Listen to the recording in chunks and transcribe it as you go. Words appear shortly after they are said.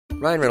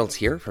Ryan Reynolds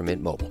here from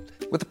Mint Mobile.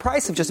 With the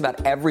price of just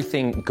about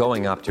everything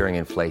going up during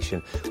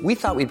inflation, we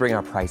thought we'd bring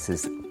our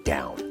prices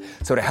down.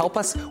 So to help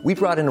us, we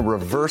brought in a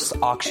reverse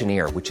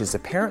auctioneer, which is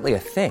apparently a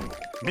thing.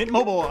 Mint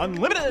Mobile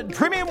Unlimited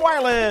Premium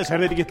Wireless. How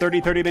to get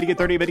 30, 30, bit to get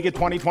 30, bit to get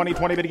 20, 20,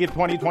 20, bit to get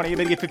 20, 20,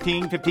 bit to get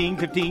 15, 15,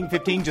 15,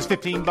 15, just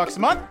 $15 a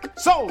month?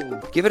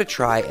 Sold! Give it a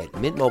try at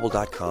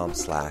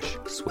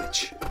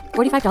mintmobile.com/switch.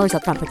 $45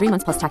 up front for 3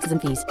 months plus taxes and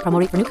fees. Promo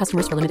rate for new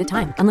customers for limited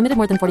time. Unlimited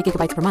more than 40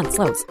 gigabytes per month.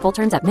 Slows full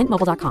terms at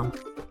mintmobile.com.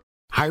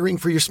 Hiring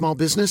for your small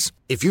business?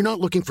 If you're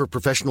not looking for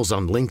professionals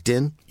on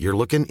LinkedIn, you're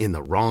looking in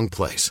the wrong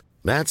place.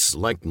 That's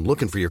like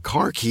looking for your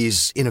car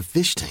keys in a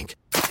fish tank.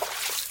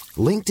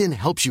 LinkedIn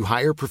helps you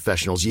hire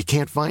professionals you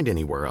can't find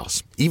anywhere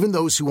else, even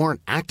those who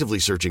aren't actively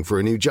searching for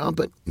a new job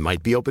but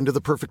might be open to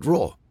the perfect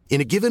role. In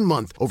a given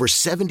month, over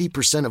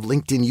 70% of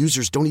LinkedIn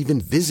users don't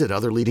even visit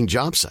other leading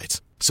job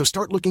sites. So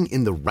start looking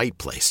in the right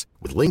place.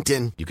 With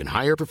LinkedIn, you can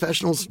hire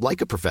professionals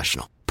like a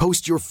professional.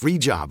 Post your free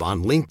job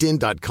on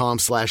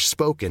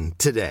linkedin.com/spoken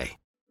today.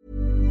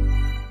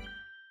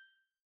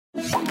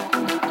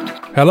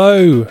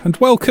 Hello and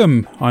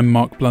welcome. I'm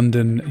Mark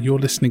Blunden. You're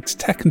listening to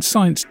Tech and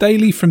Science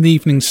Daily from the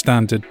Evening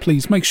Standard.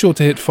 Please make sure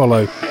to hit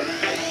follow.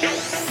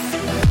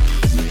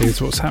 Here's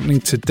what's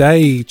happening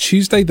today,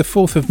 Tuesday the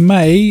 4th of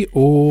May,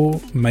 or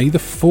May the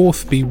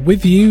 4th be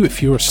with you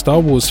if you're a Star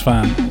Wars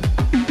fan.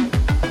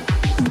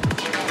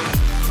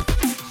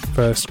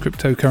 First,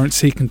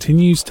 cryptocurrency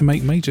continues to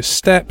make major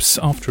steps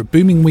after a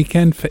booming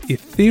weekend for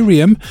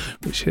Ethereum,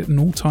 which hit an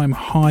all-time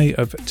high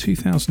of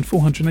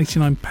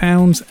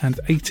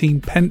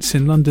 £2,489.18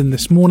 in London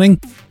this morning.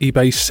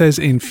 eBay says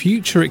in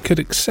future it could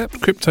accept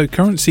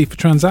cryptocurrency for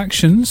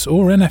transactions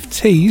or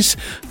NFTs,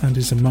 and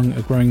is among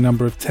a growing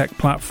number of tech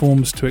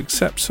platforms to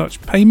accept such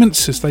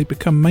payments as they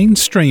become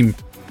mainstream.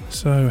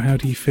 So how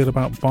do you feel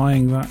about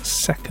buying that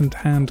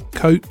second-hand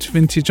coat,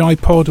 vintage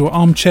iPod or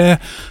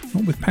armchair,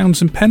 not with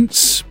pounds and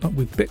pence, but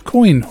with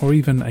Bitcoin or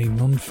even a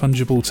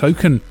non-fungible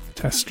token?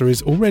 Tesla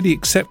is already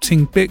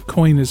accepting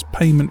Bitcoin as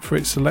payment for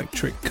its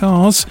electric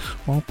cars,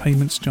 while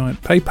payments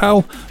giant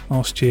PayPal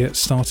last year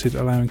started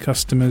allowing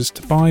customers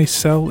to buy,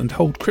 sell and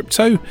hold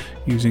crypto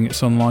using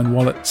its online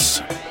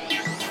wallets.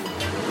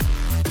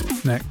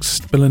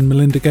 Next, Bill and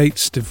Melinda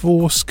Gates'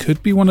 divorce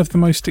could be one of the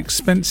most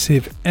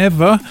expensive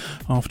ever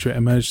after it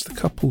emerged the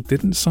couple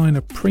didn't sign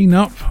a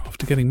prenup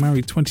after getting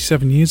married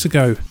 27 years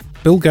ago.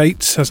 Bill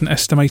Gates has an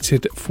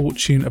estimated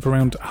fortune of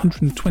around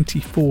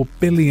 $124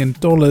 billion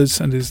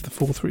and is the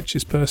fourth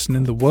richest person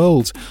in the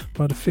world,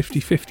 but a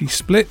 50-50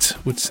 split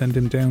would send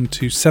him down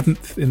to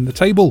 7th in the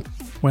table.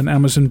 When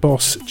Amazon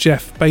boss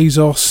Jeff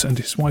Bezos and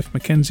his wife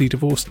Mackenzie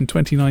divorced in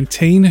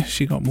 2019,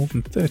 she got more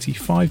than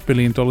 $35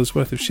 billion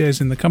worth of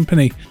shares in the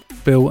company.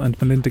 Bill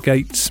and Melinda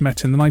Gates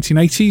met in the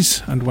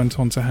 1980s and went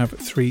on to have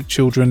 3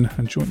 children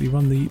and jointly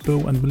run the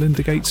Bill and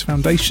Melinda Gates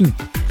Foundation.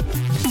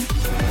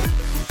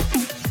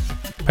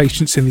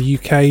 Patients in the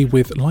UK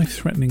with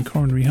life-threatening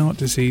coronary heart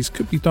disease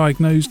could be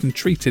diagnosed and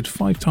treated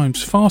 5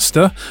 times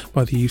faster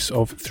by the use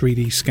of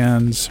 3D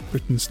scans.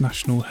 Britain's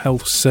National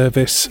Health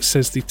Service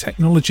says the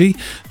technology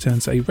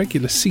turns a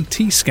regular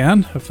CT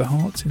scan of the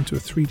heart into a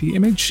 3D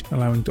image,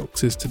 allowing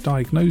doctors to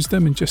diagnose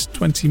them in just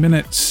 20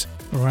 minutes.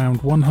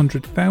 Around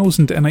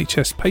 100,000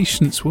 NHS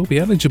patients will be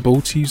eligible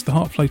to use the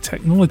HeartFlow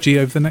technology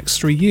over the next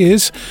 3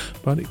 years,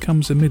 but it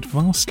comes amid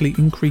vastly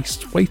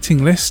increased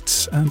waiting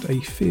lists and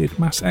a feared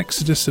mass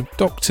exodus of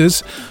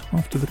doctors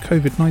after the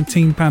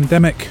COVID-19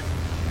 pandemic.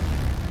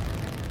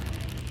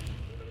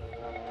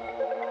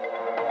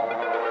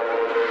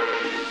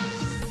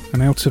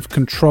 An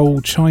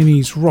out-of-control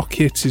Chinese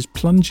rocket is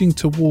plunging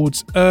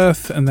towards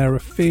Earth, and there are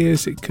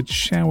fears it could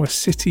shower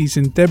cities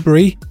in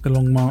debris. The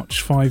Long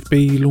March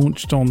 5B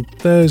launched on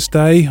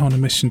Thursday on a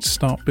mission to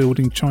start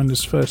building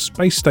China's first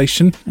space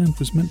station and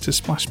was meant to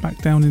splash back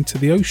down into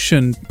the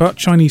ocean, but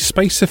Chinese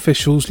space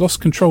officials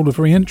lost control of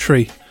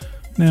re-entry.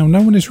 Now,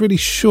 no one is really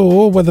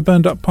sure whether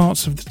burned-up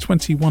parts of the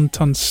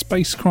 21-ton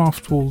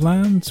spacecraft will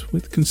land,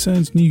 with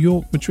concerns New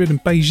York, Madrid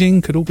and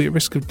Beijing could all be at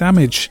risk of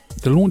damage.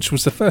 The launch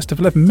was the first of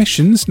 11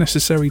 missions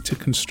necessary to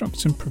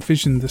construct and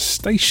provision the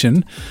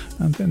station,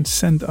 and then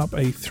send up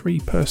a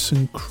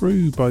 3-person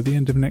crew by the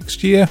end of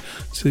next year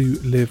to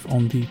live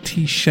on the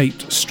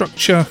T-shaped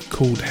structure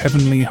called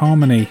Heavenly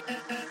Harmony.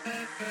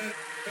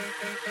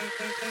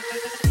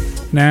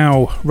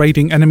 Now,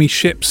 raiding enemy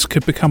ships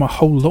could become a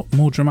whole lot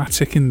more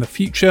dramatic in the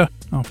future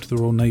after the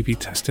Royal Navy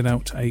tested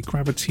out a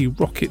gravity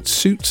rocket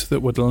suit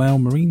that would allow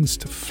Marines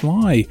to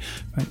fly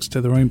thanks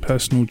to their own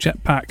personal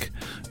jetpack.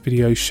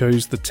 Video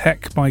shows the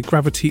tech by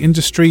Gravity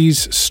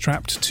Industries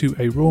strapped to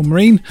a Royal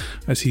Marine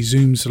as he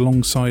zooms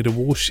alongside a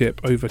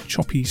warship over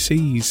choppy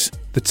seas.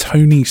 The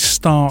Tony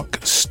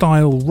Stark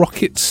style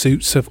rocket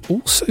suits have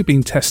also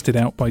been tested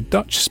out by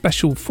Dutch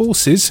special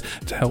forces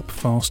to help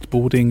fast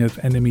boarding of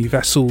enemy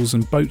vessels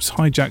and boats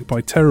hijacked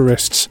by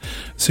terrorists.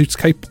 The suit's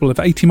capable of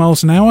 80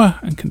 miles an hour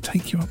and can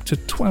take you up to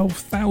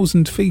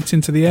 12,000 feet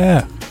into the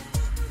air.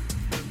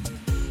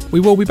 We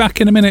will be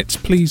back in a minute.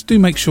 Please do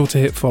make sure to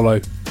hit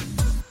follow.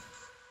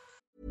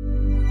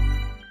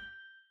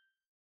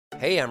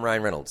 Hey, I'm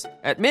Ryan Reynolds.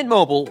 At Mint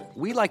Mobile,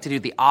 we like to do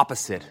the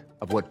opposite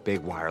of what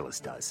Big Wireless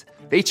does.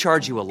 They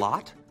charge you a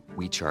lot,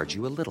 we charge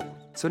you a little.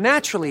 So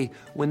naturally,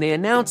 when they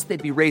announced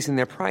they'd be raising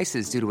their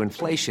prices due to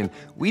inflation,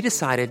 we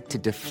decided to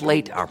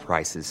deflate our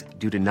prices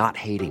due to not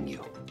hating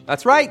you.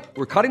 That's right.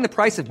 We're cutting the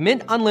price of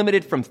Mint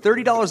Unlimited from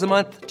 $30 a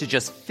month to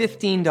just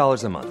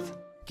 $15 a month.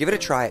 Give it a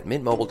try at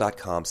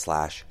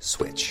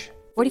mintmobile.com/switch.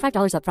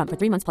 $45 up front for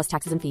 3 months plus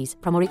taxes and fees.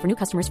 Promo rate for new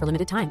customers for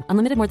limited time.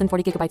 Unlimited more than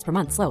 40 gigabytes per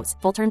month slows.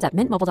 Full terms at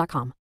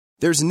mintmobile.com.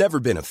 There's never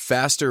been a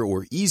faster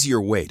or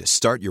easier way to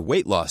start your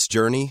weight loss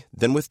journey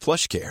than with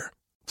PlushCare.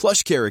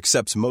 PlushCare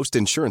accepts most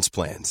insurance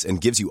plans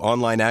and gives you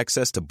online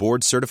access to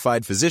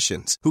board-certified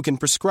physicians who can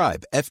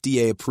prescribe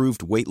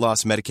FDA-approved weight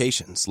loss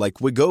medications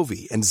like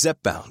Wegovy and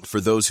Zepbound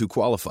for those who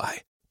qualify.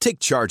 Take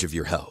charge of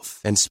your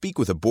health and speak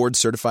with a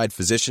board-certified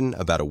physician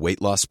about a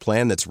weight loss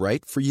plan that's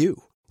right for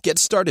you. Get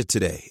started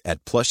today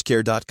at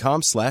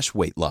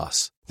plushcare.com/weight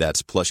loss.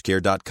 That's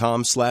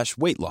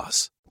plushcare.com/weight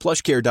loss.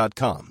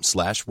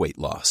 plushcare.com/weight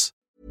loss.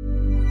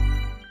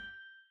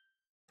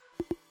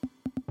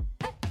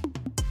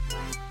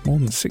 More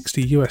than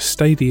 60 US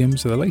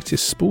stadiums are the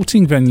latest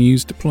sporting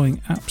venues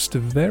deploying apps to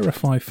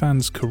verify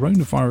fans'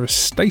 coronavirus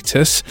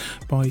status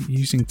by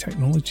using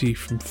technology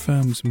from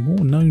firms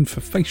more known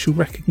for facial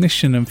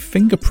recognition and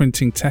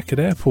fingerprinting tech at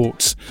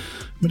airports.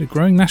 Amid a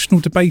growing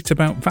national debate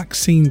about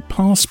vaccine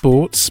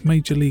passports,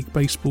 Major League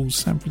Baseball's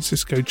San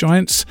Francisco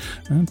Giants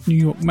and New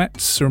York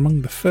Mets are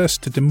among the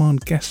first to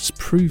demand guests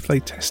prove they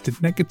tested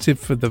negative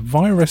for the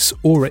virus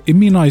or are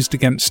immunised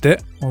against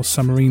it. While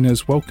some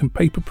arenas welcome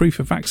paper proof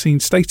of vaccine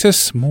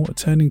status, more are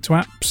turning to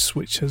apps,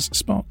 which has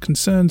sparked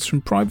concerns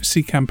from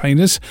privacy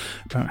campaigners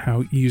about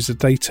how user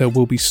data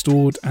will be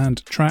stored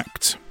and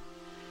tracked.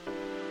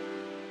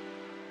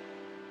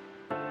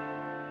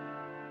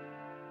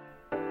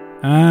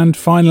 And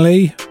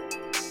finally,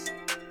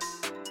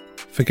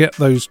 forget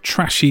those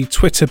trashy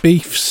Twitter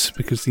beefs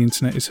because the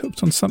internet is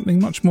hooked on something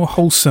much more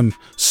wholesome: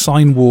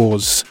 sign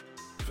wars.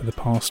 For the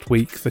past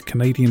week, the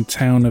Canadian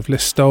town of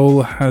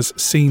Listowel has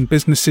seen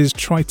businesses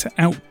try to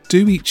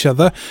outdo each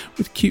other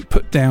with cute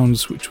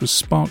put-downs, which was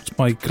sparked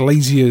by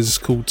glaziers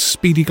called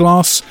Speedy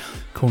Glass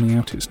calling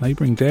out its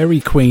neighbouring Dairy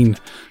Queen.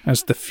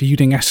 As the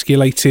feuding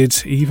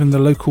escalated, even the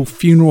local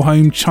funeral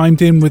home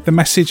chimed in with the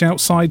message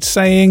outside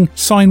saying,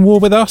 "Sign war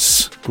with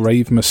us?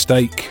 Grave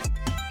mistake."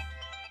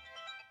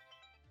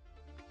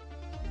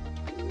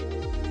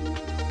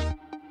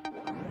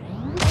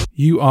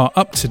 You are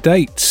up to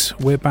date.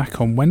 We're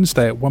back on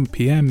Wednesday at 1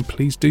 p.m.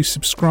 Please do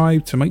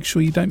subscribe to make sure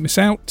you don't miss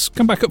out.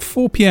 Come back at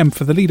 4 p.m.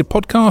 for the Leader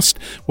podcast,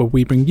 where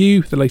we bring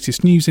you the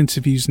latest news,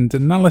 interviews and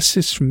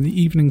analysis from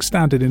the Evening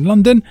Standard in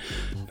London.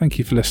 Thank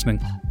you for listening.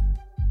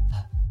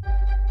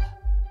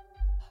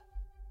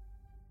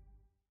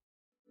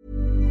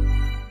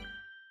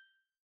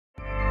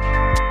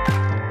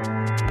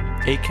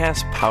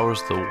 Acast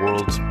powers the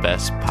world's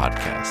best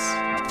podcasts.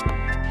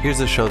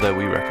 Here's a show that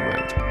we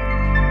recommend.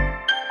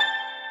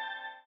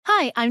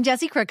 Hi, I'm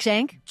Jessie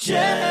Cruikshank.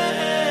 Jessie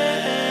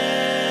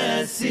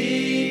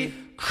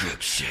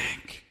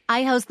Cruikshank.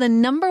 I host the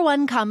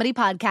 #1 comedy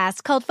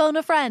podcast called Phone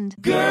a Friend.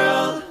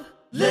 Girl,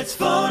 let's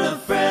phone a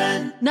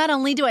friend. Not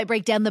only do I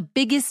break down the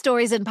biggest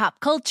stories in pop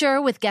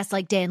culture with guests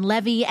like Dan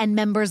Levy and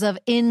members of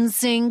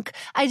NSYNC,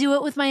 I do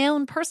it with my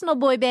own personal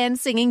boy band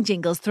singing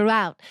jingles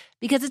throughout.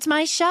 Because it's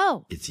my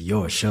show. It's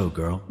your show,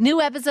 girl.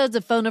 New episodes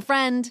of Phone a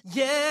Friend.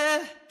 Yeah.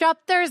 Drop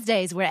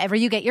Thursdays wherever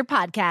you get your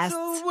podcasts.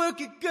 So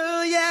work it,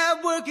 girl,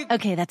 yeah, work it.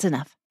 Okay, that's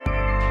enough.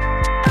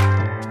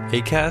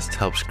 Acast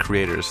helps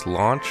creators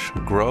launch,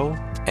 grow,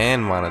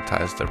 and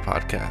monetize their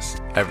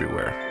podcasts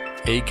everywhere.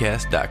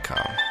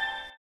 Acast.com.